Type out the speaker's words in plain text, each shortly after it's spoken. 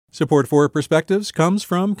Support for Perspectives comes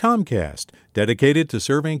from Comcast, dedicated to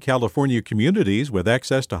serving California communities with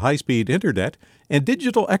access to high-speed internet and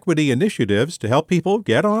digital equity initiatives to help people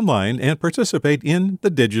get online and participate in the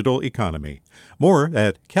digital economy. More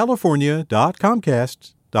at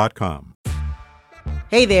california.comcast.com.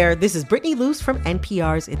 Hey there, this is Brittany Luce from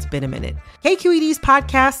NPR's It's Been a Minute. KQED's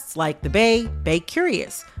podcasts like The Bay, Bay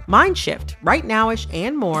Curious, Mindshift, Right Nowish,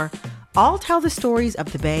 and more all tell the stories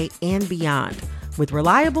of the Bay and beyond with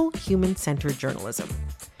reliable, human-centered journalism.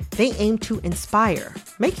 They aim to inspire,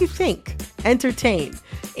 make you think, entertain,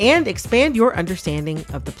 and expand your understanding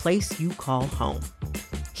of the place you call home.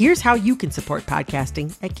 Here's how you can support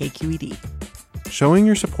podcasting at KQED. Showing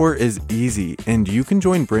your support is easy, and you can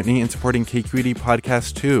join Brittany in supporting KQED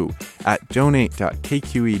Podcast too at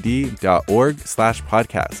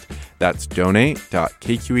donate.kqed.org/podcast. That's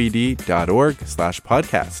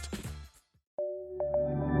donate.kqed.org/podcast.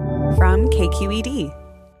 From KQED.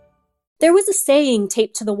 There was a saying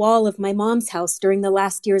taped to the wall of my mom's house during the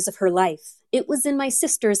last years of her life. It was in my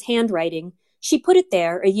sister's handwriting. She put it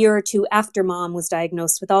there a year or two after Mom was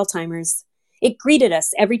diagnosed with Alzheimer's. It greeted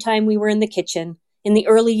us every time we were in the kitchen, in the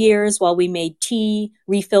early years while we made tea,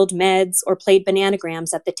 refilled meds, or played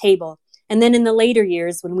bananagrams at the table, and then in the later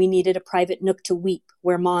years when we needed a private nook to weep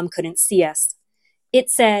where Mom couldn't see us. It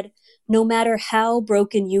said, "No matter how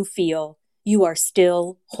broken you feel, you are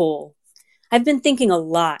still whole." I've been thinking a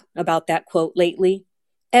lot about that quote lately.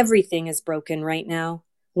 Everything is broken right now.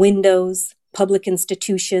 Windows, public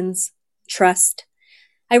institutions, trust.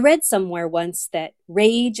 I read somewhere once that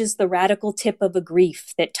rage is the radical tip of a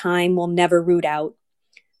grief that time will never root out.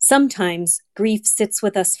 Sometimes grief sits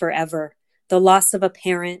with us forever. The loss of a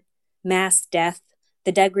parent, mass death,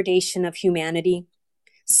 the degradation of humanity.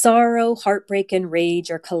 Sorrow, heartbreak, and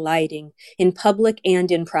rage are colliding in public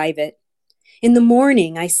and in private. In the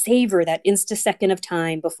morning, I savor that instasecond of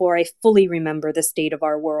time before I fully remember the state of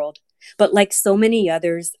our world. But like so many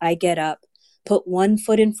others, I get up, put one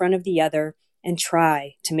foot in front of the other, and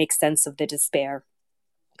try to make sense of the despair.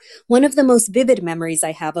 One of the most vivid memories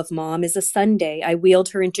I have of Mom is a Sunday I wheeled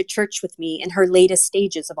her into church with me in her latest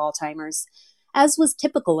stages of Alzheimer's. As was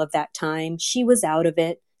typical of that time, she was out of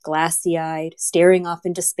it, glassy-eyed, staring off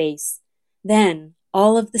into space. Then,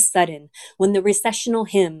 all of the sudden, when the recessional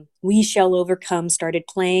hymn, "We Shall Overcome," started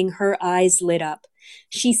playing, her eyes lit up.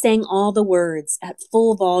 She sang all the words at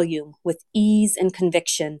full volume with ease and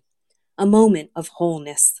conviction. A moment of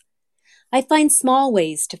wholeness. I find small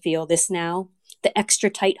ways to feel this now. The extra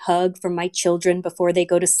tight hug from my children before they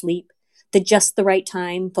go to sleep. The just the right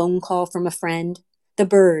time phone call from a friend. The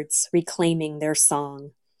birds reclaiming their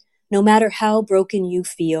song. No matter how broken you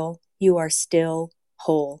feel, you are still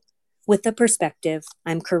whole. With the Perspective,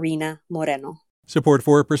 I'm Karina Moreno. Support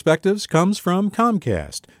for Perspectives comes from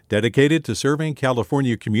Comcast, dedicated to serving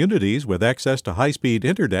California communities with access to high-speed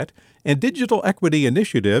internet and digital equity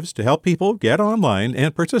initiatives to help people get online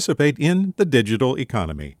and participate in the digital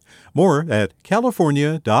economy. More at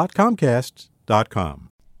california.comcast.com.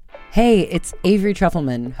 Hey, it's Avery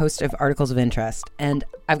Trufelman, host of Articles of Interest, and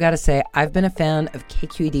I've got to say, I've been a fan of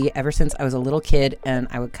KQED ever since I was a little kid, and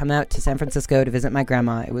I would come out to San Francisco to visit my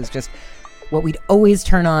grandma. It was just what we'd always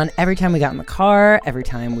turn on every time we got in the car, every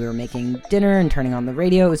time we were making dinner and turning on the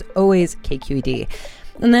radio. It was always KQED.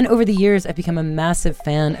 And then over the years, I've become a massive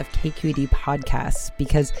fan of KQED podcasts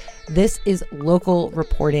because this is local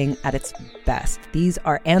reporting at its best. These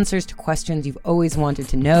are answers to questions you've always wanted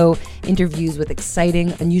to know, interviews with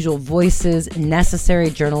exciting, unusual voices,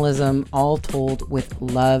 necessary journalism, all told with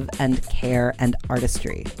love and care and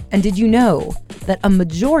artistry. And did you know that a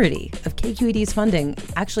majority of KQED's funding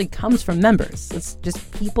actually comes from members? It's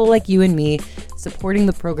just people like you and me supporting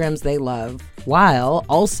the programs they love, while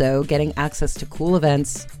also getting access to cool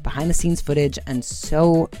events, behind-the-scenes footage, and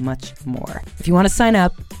so much more. If you want to sign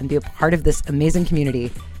up and be a part of this amazing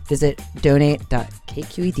community, visit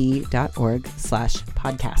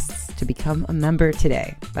donate.kqed.org/podcasts to become a member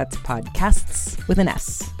today. That's podcasts with an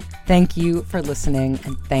S. Thank you for listening,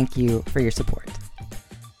 and thank you for your support.